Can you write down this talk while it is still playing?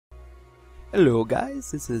Hello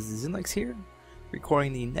guys, this is Zinlex here,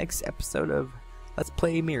 recording the next episode of Let's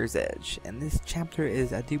Play Mirror's Edge, and this chapter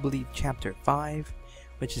is, I do believe, chapter 5,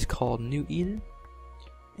 which is called New Eden,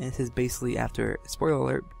 and this is basically after, spoiler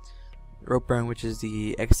alert, Ropeburn, which is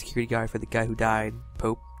the ex-security guard for the guy who died,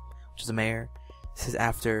 Pope, which is the mayor. This is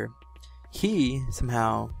after he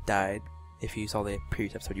somehow died. If you saw the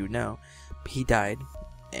previous episode you would know, but he died,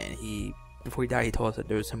 and before he died he told us that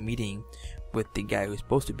there was some meeting with the guy who's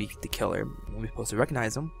supposed to be the killer. We're supposed to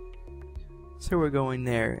recognize him. So we're going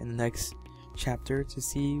there in the next chapter to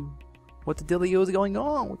see what the dealio is going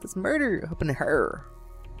on with this murder happening to her.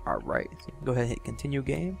 Alright, so go ahead and hit continue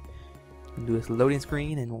game. And do this loading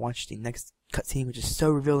screen and watch the next cutscene, which is so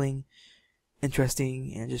revealing,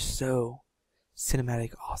 interesting, and just so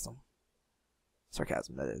cinematic awesome.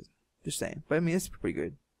 Sarcasm, that is. Just saying. But I mean, it's pretty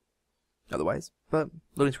good. Otherwise. But,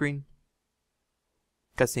 loading screen.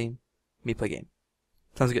 Cutscene. Me play game.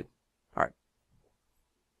 Sounds good. Alright.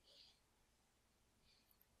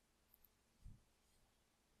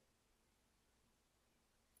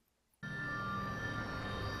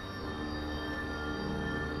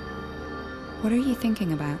 What are you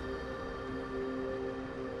thinking about?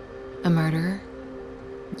 A murderer?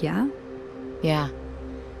 Yeah? Yeah.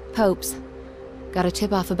 Pope's. Got a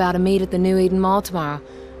tip-off about a meet at the New Eden Mall tomorrow.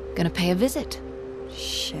 Gonna pay a visit.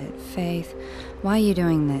 Shit, Faith. Why are you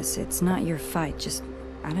doing this? It's not your fight. Just,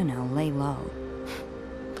 I don't know, lay low.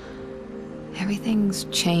 Everything's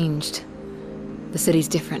changed. The city's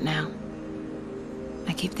different now.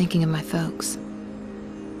 I keep thinking of my folks.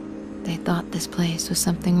 They thought this place was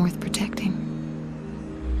something worth protecting.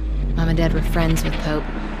 Mom and Dad were friends with Pope.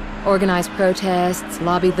 Organized protests,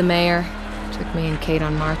 lobbied the mayor, took me and Kate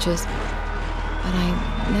on marches. But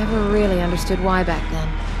I never really understood why back then.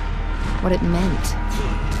 What it meant.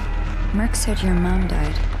 Merc said your mom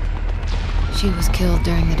died. She was killed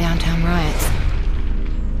during the downtown riots.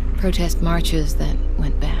 Protest marches that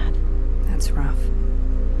went bad. That's rough.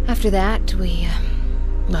 After that, we,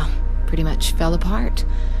 well, pretty much fell apart.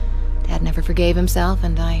 Dad never forgave himself,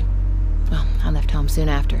 and I left home soon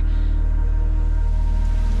after.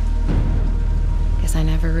 Guess I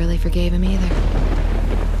never really forgave him either.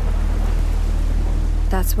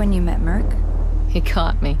 That's when you met Merc? He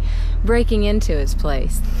caught me, breaking into his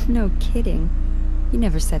place. No kidding. You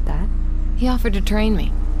never said that. He offered to train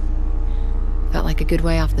me. Felt like a good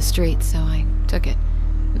way off the street, so I took it.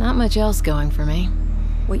 Not much else going for me.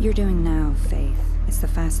 What you're doing now, Faith, is the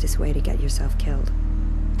fastest way to get yourself killed.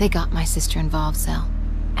 They got my sister involved, Sel,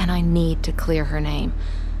 and I need to clear her name.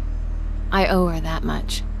 I owe her that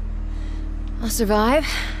much. I'll survive.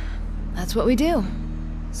 That's what we do.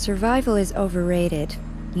 Survival is overrated.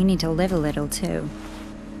 You need to live a little, too.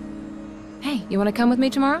 Hey, you want to come with me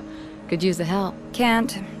tomorrow? Could use the help.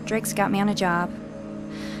 Can't. Drake's got me on a job.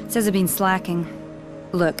 Says I've been slacking.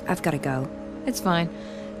 Look, I've got to go. It's fine.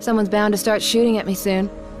 Someone's bound to start shooting at me soon.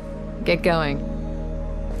 Get going.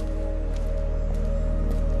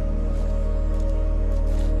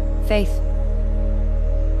 Faith.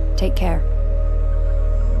 Take care.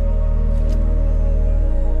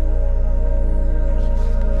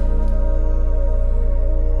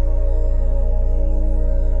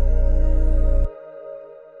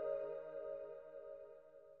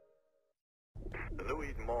 The New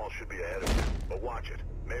Eden Mall should be ahead of you, but watch it.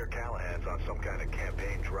 Mayor Callahan's on some kind of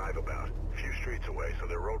campaign drive-about. A few streets away, so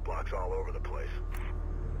there are roadblocks all over the place.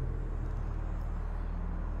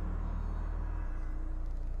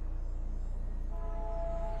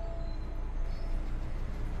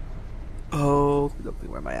 Oh,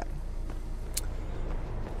 where am I at?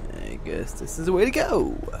 I guess this is the way to go.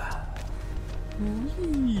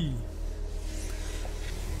 Whee.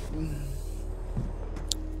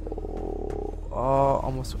 Oh,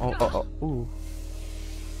 almost. Ooh.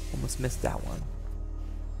 Almost missed that one.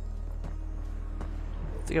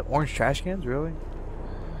 They got orange trash cans, really?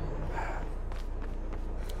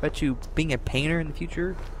 Bet you being a painter in the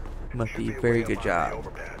future must be a very good job,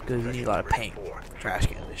 because you need a lot of paint, trash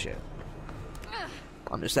cans and shit.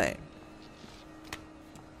 I'm just saying.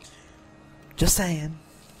 Just saying.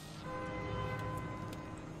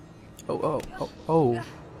 Oh.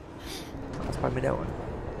 That's probably that one.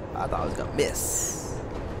 I thought I was gonna miss.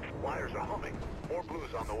 Wires are humming. More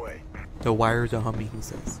blues on the way. The wires are humming, he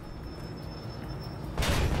says.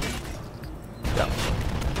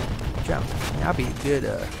 Jump. I'll be a good,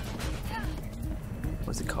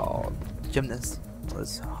 what's it called? Gymnast.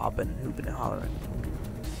 Was hopping, hooping, and hollering.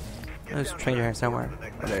 There's a train here somewhere.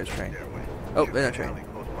 Oh, there's a train. Oh, there's a train.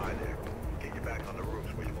 Get you back on the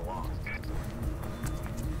roofs where you belong.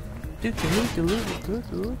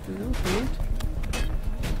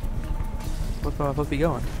 Where am I supposed to be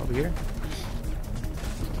going? Over here?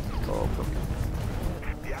 Oh, okay.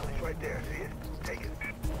 The alley's right there. See it? Take it.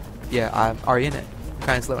 Yeah, I'm already in it. I'm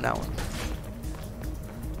kind of slow now.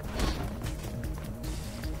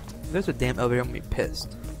 There's a damn elevator. I'm gonna be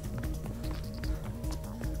pissed.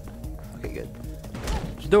 Okay, good.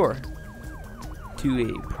 There's a door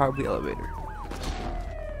to a probably elevator.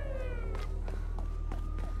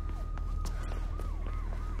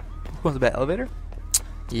 Who wants a bet? Elevator?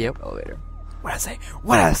 Yep, elevator. What'd I say?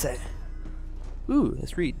 What'd I say? Ooh,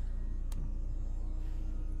 let's read.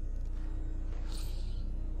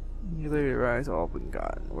 Nuclear rise all been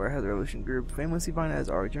gotten. Where has the revolution group famously defined as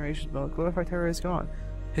our generation's most glorified terrorist gone?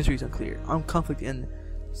 History is unclear. Armed conflict in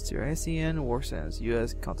Syrian war since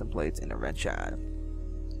U.S. contemplates intervention.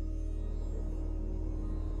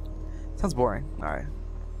 Sounds boring. Alright.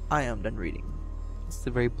 I am done reading. It's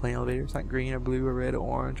a very plain elevator. It's not green or blue or red or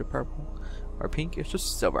orange or purple or pink. It's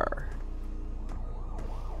just silver.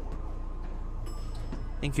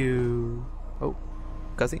 Thank you. Oh.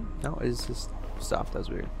 Cussing? No, it's just stuff. That's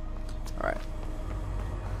weird. Alright.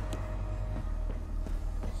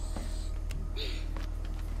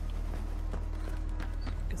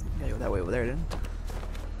 Guess I gotta go that way over there then.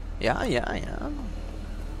 Yeah.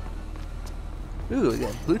 Ooh, we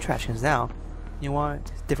got blue trash cans now. You know what?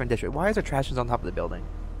 It's a different district. Why is there trash cans on top of the building?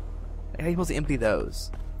 Like, how are you supposed to empty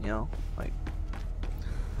those? You know? Like,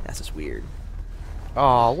 that's just weird.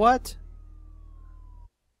 Oh, what?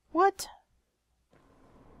 What?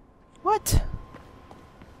 What?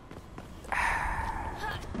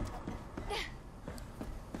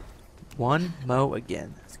 One mo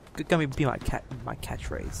again. It's gonna be my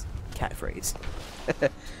catchphrase. Catphrase.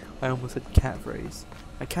 I almost said catphrase.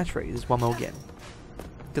 My catchphrase is one mo again.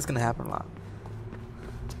 That's gonna happen a lot.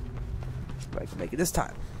 But I can make it this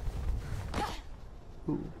time.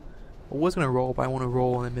 Ooh. I was gonna roll, but I want to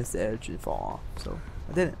roll and miss the edge and fall off. So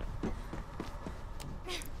I didn't. And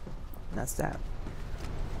that's that.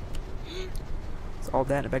 It's all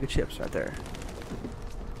that and a bag of chips right there.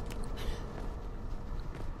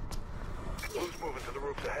 Who's moving to the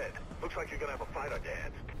roofs ahead? Looks like you're gonna have a fight on your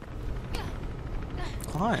hands.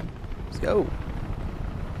 Climb. Let's go.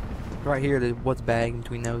 Right here, there's what's bag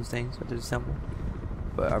between those things. So there's a symbol.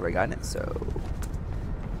 But I already got it, so.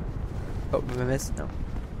 Oh, did I miss? No.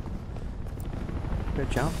 Did I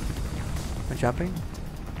jump? Am I jumping?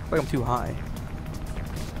 I feel like I'm too high.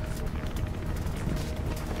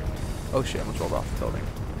 Oh shit, I almost rolled off the building.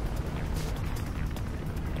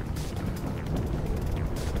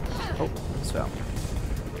 Oh, this fell.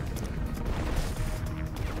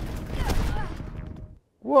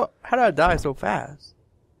 What? How did I die so fast?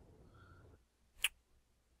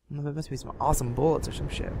 There must be some awesome bullets or some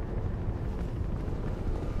shit.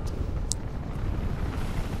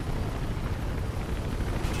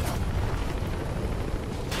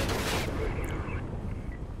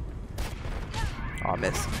 Oh, I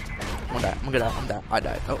missed. I'm gonna die. I'm dead. I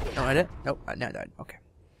died. Oh, no, I didn't. Nope, I died. Okay.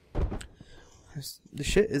 The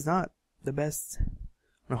shit is not the best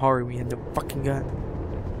in horror when you have no fucking gun.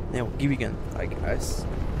 They won't give you a gun. Like, I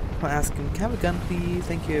ask him, can I have a gun, please?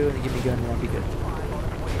 Thank you. And they give me a gun, and I'll be good.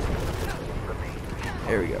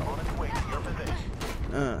 There we go.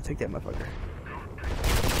 Take that motherfucker.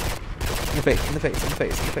 In the face, in the face, in the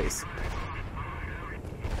face, in the face.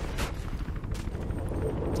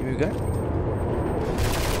 Give me a gun.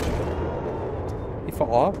 He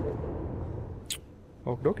fall off?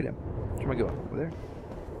 Oh, look at him. Where am I going? Over there?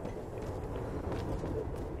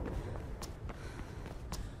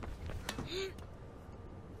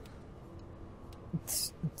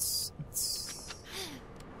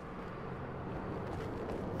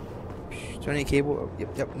 Do I need a cable? Oh,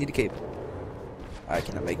 yep, need a cable. I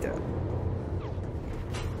cannot make that.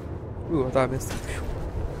 Ooh, I thought I missed it.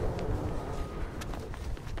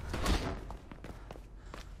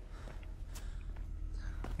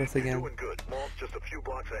 Guess again. Doing good. Mall's just a few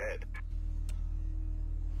blocks ahead.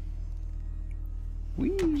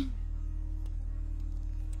 Whee!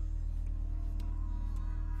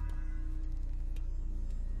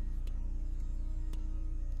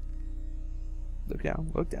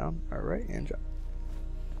 Look down, alright, and jump.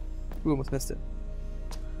 Ooh, almost missed it.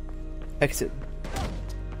 Exit. I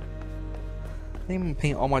think I'm gonna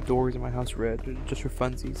paint all my doors in my house red, just for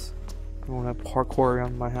funsies. I wanna have parkour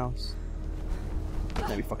around my house.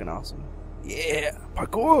 That'd be fucking awesome. Yeah!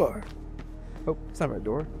 Parkour! Oh, it's not a red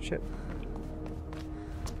door. Shit.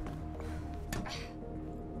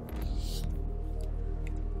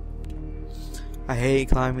 I hate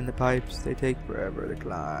climbing the pipes. They take forever to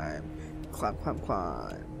climb. Climb, climb,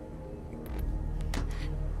 climb.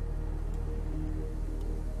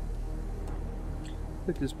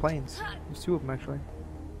 Look, there's planes. There's two of them, actually.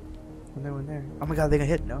 No one there. Oh my god, they got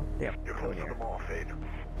hit. No. Damn. You're close to the mall, Faith.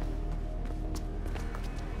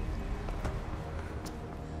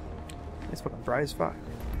 It's fucking dry as fuck.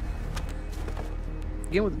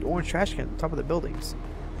 Again with the orange trash can at the top of the buildings.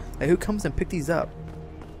 Like, who comes and pick these up?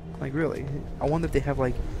 Like, really? I wonder if they have,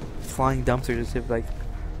 like, flying dumpsters instead of, like,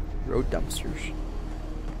 road dumpsters.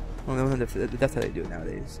 I don't know if that's how they do it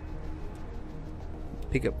nowadays.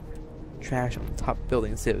 Pick up trash on the top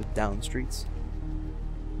building instead of down streets.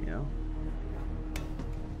 You know?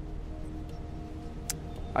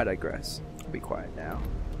 I digress. I'll be quiet now.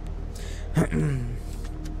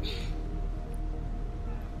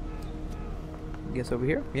 Guess over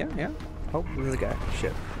here? Yeah, yeah. Oh, there's a guy.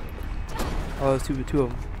 Shit. Oh, there's two of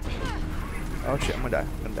them. Oh shit, I'm gonna die.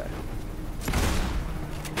 I'm gonna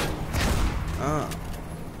die.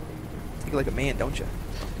 Think like a man, don't you?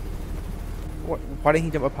 What? Why didn't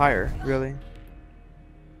he jump up higher? Really?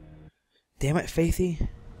 Damn it, Faithy.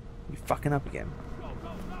 You fucking up again.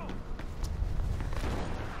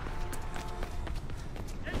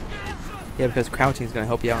 Yeah, because crouching is gonna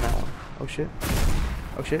help you out on that one. Oh shit.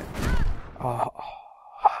 Oh shit. Oh.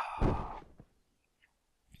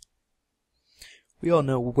 We all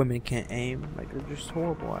know women can't aim. Like, they're just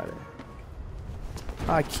horrible at it.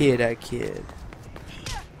 I kid. Oh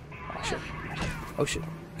shit. Oh shit.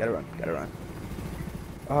 Gotta run.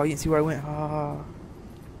 Oh, you didn't see where I went? Ah.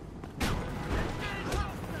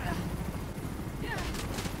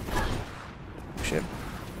 Oh shit.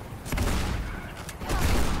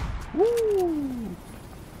 Woo!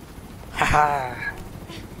 Haha!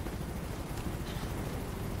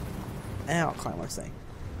 And I'll climb this thing.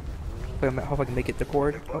 I hope I can make it to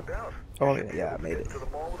cord. Oh yeah, I made it.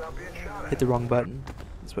 Hit the wrong button.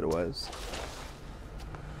 That's what it was.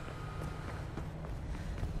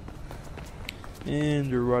 And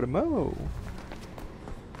Geronimo.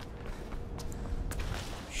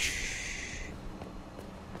 Shh.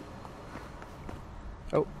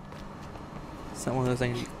 Oh. It's not one of those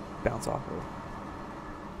things you bounce off of.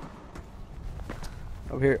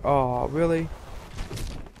 Over here. Oh, really?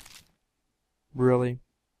 Really?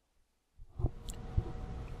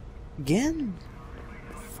 Again?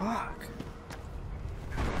 Fuck.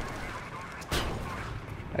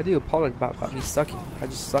 I do apologize about me sucking. I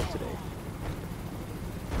just suck today.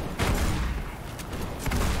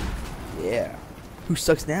 Yeah. Who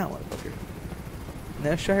sucks now, motherfucker?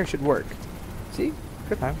 Now Shire should work. See?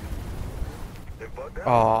 Good time.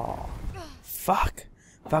 Aw. Fuck.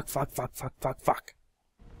 Fuck.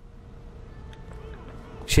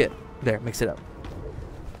 Shit. There, mix it up.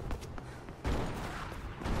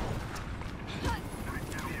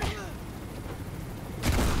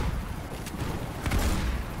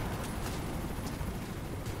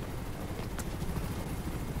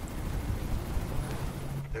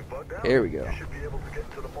 There we go. You should be able to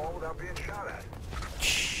get to the mall without being shot at.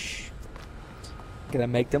 Shh. Gotta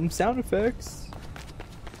make them sound effects.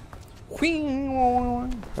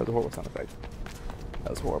 That was a horrible sound effect. That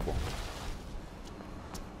was horrible.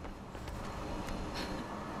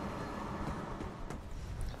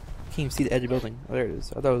 Can't even see the edge of the building. Oh, there it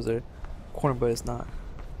is. I thought it was a corner, but it's not.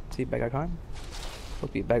 See, bag icon?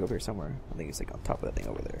 Must be a bag over here somewhere. I think it's like on top of that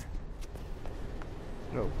thing over there.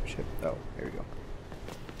 Oh, shit. Oh, here we go.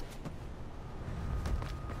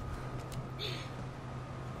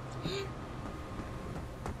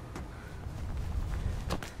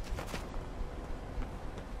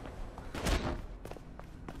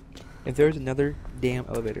 If there's another damn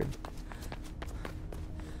elevator,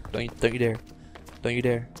 don't you dare! Don't you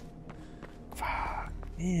dare! Fuck,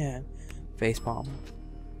 man, facepalm.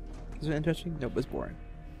 Is it interesting? Nope, it's boring.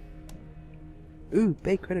 Ooh,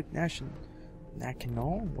 Bay Critic National.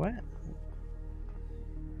 What?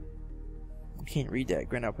 I can't read that.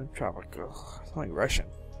 Grand Open Traffic. Ugh, it's like Russian.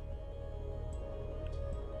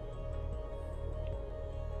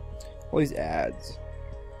 All these ads.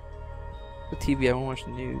 The TV, I don't watch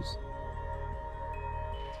the news.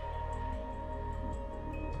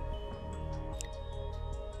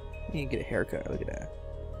 I need to get a haircut. Look at that.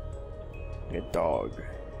 Like a dog.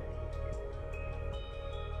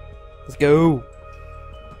 Let's go.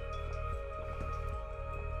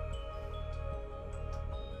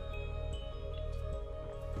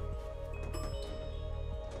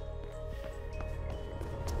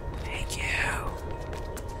 Thank you.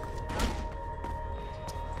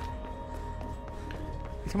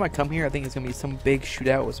 Every time I come here, I think it's gonna be some big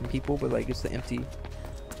shootout with some people, but like it's the empty,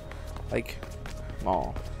 like,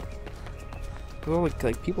 mall. There's all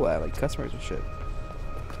like people at, like customers and shit.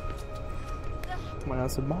 Come on,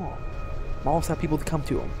 it's a mall. Malls have people to come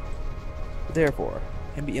to them. Therefore,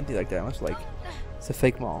 and be empty like that unless like it's a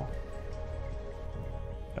fake mall.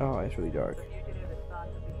 Oh, it's really dark.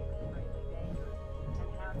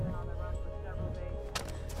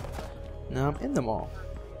 Now I'm in the mall.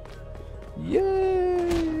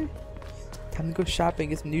 Yay! Time to go shopping,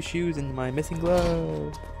 get some new shoes and my missing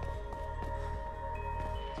glove.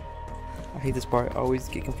 I hate this part. I always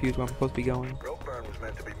get confused where I'm supposed to be going. Ropeburn was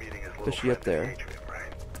meant to be meeting his little Especially up friend there. Adrian,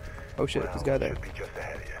 right? Oh shit, Well, this guy there. should be just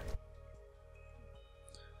ahead of you.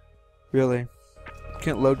 Really? You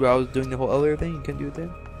couldn't load while I was doing the whole other thing? You couldn't do it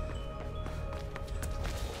then?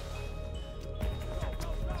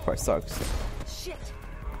 This part sucks. Shit.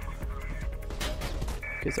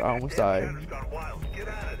 Because I almost died. Shannon's gone wild. Get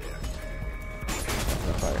out of there.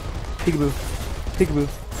 On fire. Peekaboo. Peekaboo.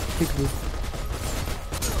 Peekaboo.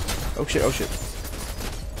 Oh shit, oh shit.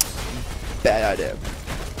 Bad idea.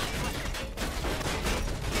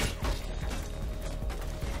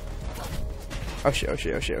 Oh shit, oh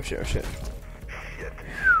shit, oh shit, oh shit, oh shit. Shit.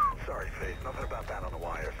 Sorry, Faith. Nothing about that on the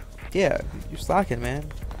wires. Yeah, you're slacking, man.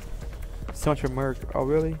 So much for Merc. Oh,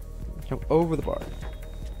 really? Jump over the bar.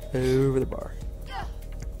 Over the bar.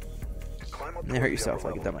 Climb up And hurt towards the yourself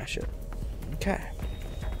upper like a level. dumbass shit. Okay.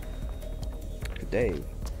 Dave.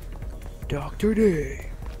 Dr. Dave.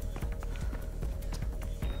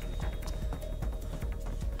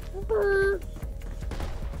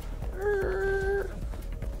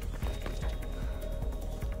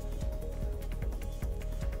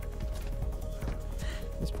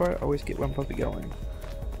 This part I always get where I'm supposed to be going.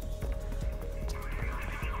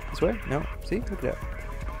 This way? No. See? Look at that.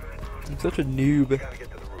 I'm such a noob. Gotta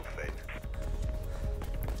get to the roof, Faith.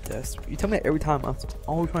 Yes. You tell me that every time. I'm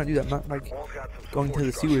always trying to do that. I'm not like Wall's got some going support to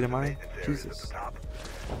the structures sewer, and am I? maintenance areas Jesus. at the top.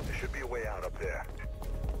 There should be a way out up there.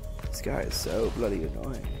 This guy is so bloody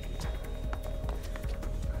annoying.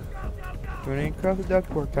 Running across the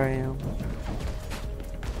ductwork, I am.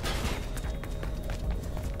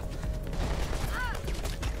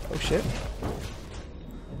 Oh shit.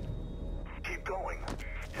 Keep going.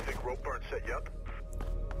 You think Ropeburn set you up?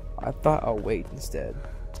 I thought I'll wait instead.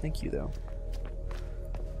 Thank you though.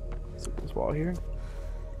 So this wall here.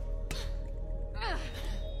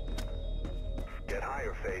 Get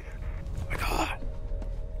higher, Faith. Oh my god.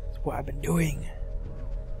 That's what I've been doing.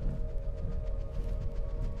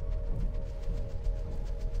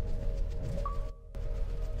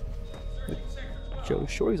 Joe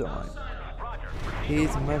Shorty's online.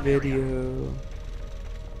 Here's my video.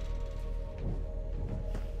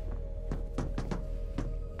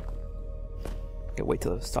 Can't wait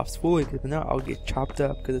till it stops fully, because now I'll get chopped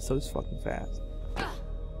up because it's so fucking fast.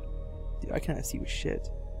 Dude, I cannot see with shit.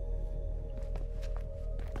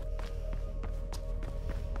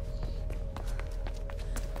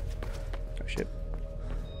 Oh shit.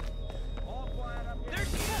 Oh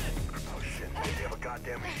shit, they have a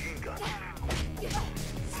goddamn machine gun.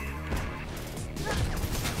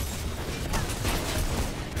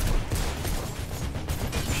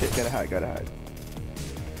 Shit, gotta hide, gotta hide.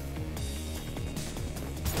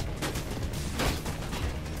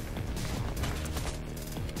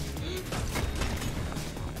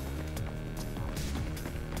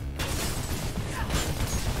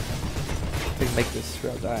 I can make this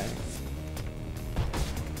without dying.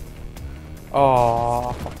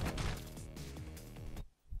 Oh.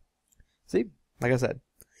 See? Like I said.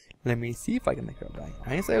 Let me see if I can make it without dying. I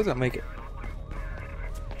didn't say I was gonna make it.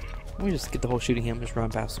 Let me just get the whole shooting him, just run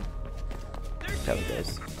past him. That's how it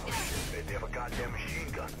goes. Oh shit, they have a goddamn machine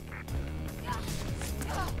gun.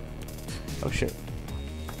 Oh shit.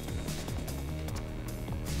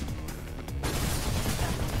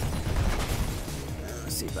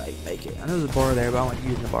 Let's see if I can make it. I know there's a bar there, but I don't like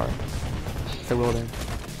using the bar. So will then.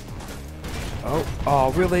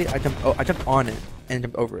 Oh, really? I jumped on it and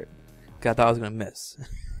jumped over it. 'Cause I thought I was gonna miss.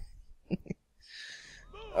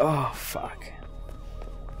 Oh fuck.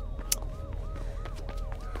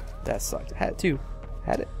 That sucked. I had it too.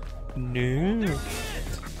 Had it. No.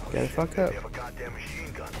 Gotta fuck up. They have a goddamn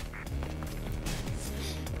machine gun.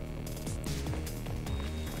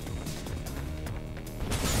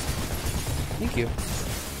 Thank you.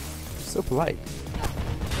 So polite.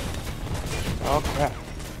 Oh crap.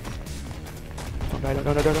 Oh, no.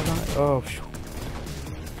 Oh, phew.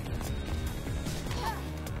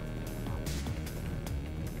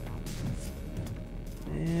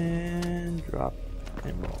 And drop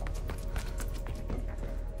and roll.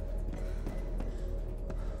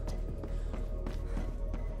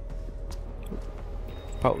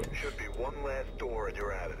 Probably. Should be one last door and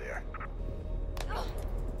you're out of there.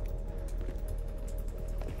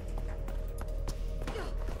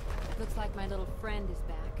 Looks like my little friend is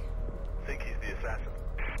back. Think he's the assassin.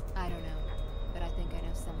 I don't know, but I think I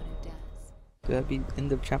know someone who does. So that'd be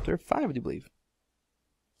end of chapter 5, I do believe.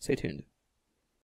 Stay tuned.